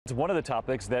It's one of the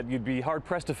topics that you'd be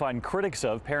hard-pressed to find critics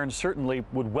of. Parents certainly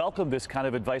would welcome this kind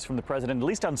of advice from the president, at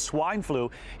least on swine flu.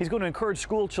 He's going to encourage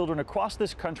school children across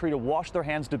this country to wash their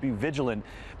hands, to be vigilant.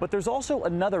 But there's also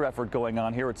another effort going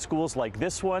on here at schools like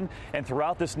this one and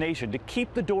throughout this nation to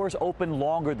keep the doors open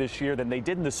longer this year than they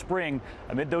did in the spring,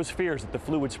 amid those fears that the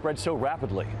flu would spread so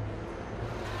rapidly.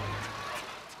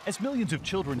 As millions of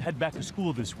children head back to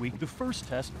school this week, the first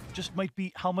test just might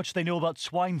be how much they know about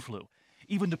swine flu.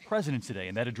 Even the president today,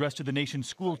 in that address to the nation's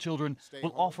school children,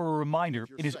 will offer a reminder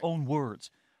in his own words.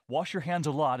 Wash your hands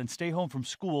a lot and stay home from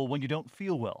school when you don't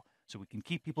feel well, so we can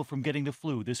keep people from getting the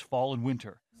flu this fall and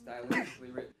winter.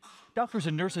 Doctors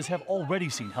and nurses have already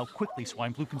seen how quickly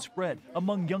swine flu can spread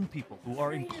among young people who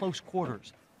are in close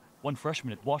quarters. One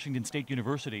freshman at Washington State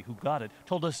University who got it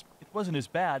told us it wasn't as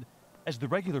bad as the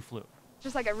regular flu.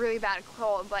 Just like a really bad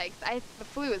cold, the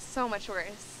flu is so much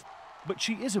worse. But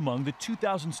she is among the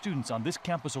 2,000 students on this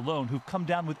campus alone who've come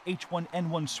down with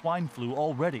H1N1 swine flu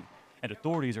already, and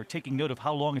authorities are taking note of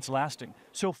how long it's lasting.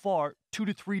 So far, 2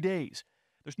 to 3 days.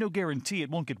 There's no guarantee it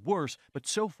won't get worse, but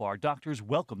so far, doctors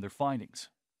welcome their findings.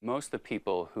 Most of the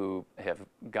people who have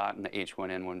gotten the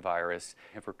H1N1 virus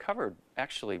have recovered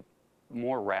actually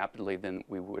more rapidly than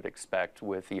we would expect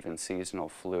with even seasonal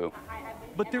flu.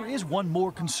 But there is one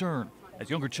more concern.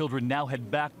 As younger children now head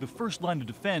back, the first line of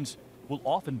defense will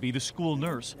often be the school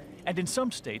nurse. And in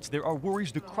some states, there are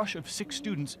worries the crush of sick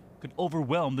students could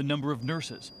overwhelm the number of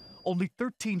nurses. Only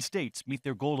 13 states meet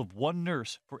their goal of one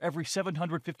nurse for every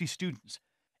 750 students.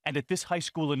 And at this high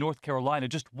school in North Carolina,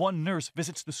 just one nurse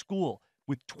visits the school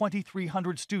with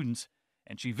 2,300 students,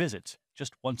 and she visits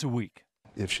just once a week.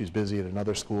 If she's busy at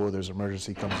another school, there's an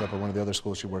emergency comes up at one of the other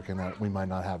schools she's working at, we might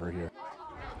not have her here.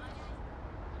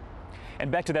 And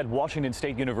back to that Washington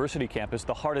State University campus,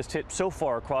 the hardest hit so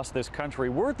far across this country.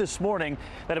 Word this morning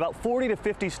that about 40 to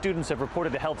 50 students have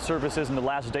reported to health services in the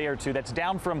last day or two. That's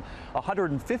down from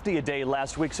 150 a day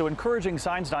last week. So encouraging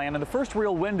signs, Diane, and the first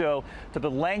real window to the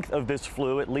length of this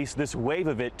flu, at least this wave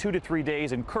of it, 2 to 3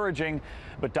 days, encouraging.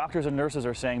 But doctors and nurses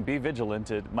are saying be vigilant.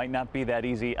 It might not be that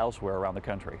easy elsewhere around the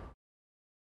country.